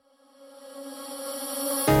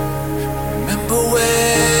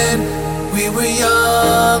were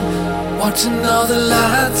young, watching all the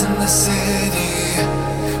lights in the city.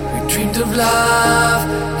 We dreamed of life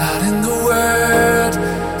out in the world,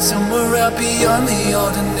 somewhere out beyond the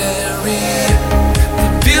ordinary. The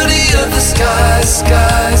beauty of the sky,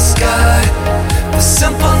 sky, sky, the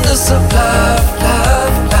simpleness of life,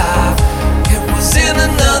 life, life. It was in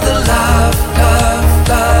another life, life,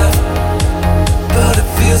 life, but it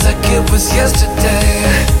feels like it was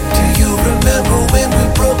yesterday.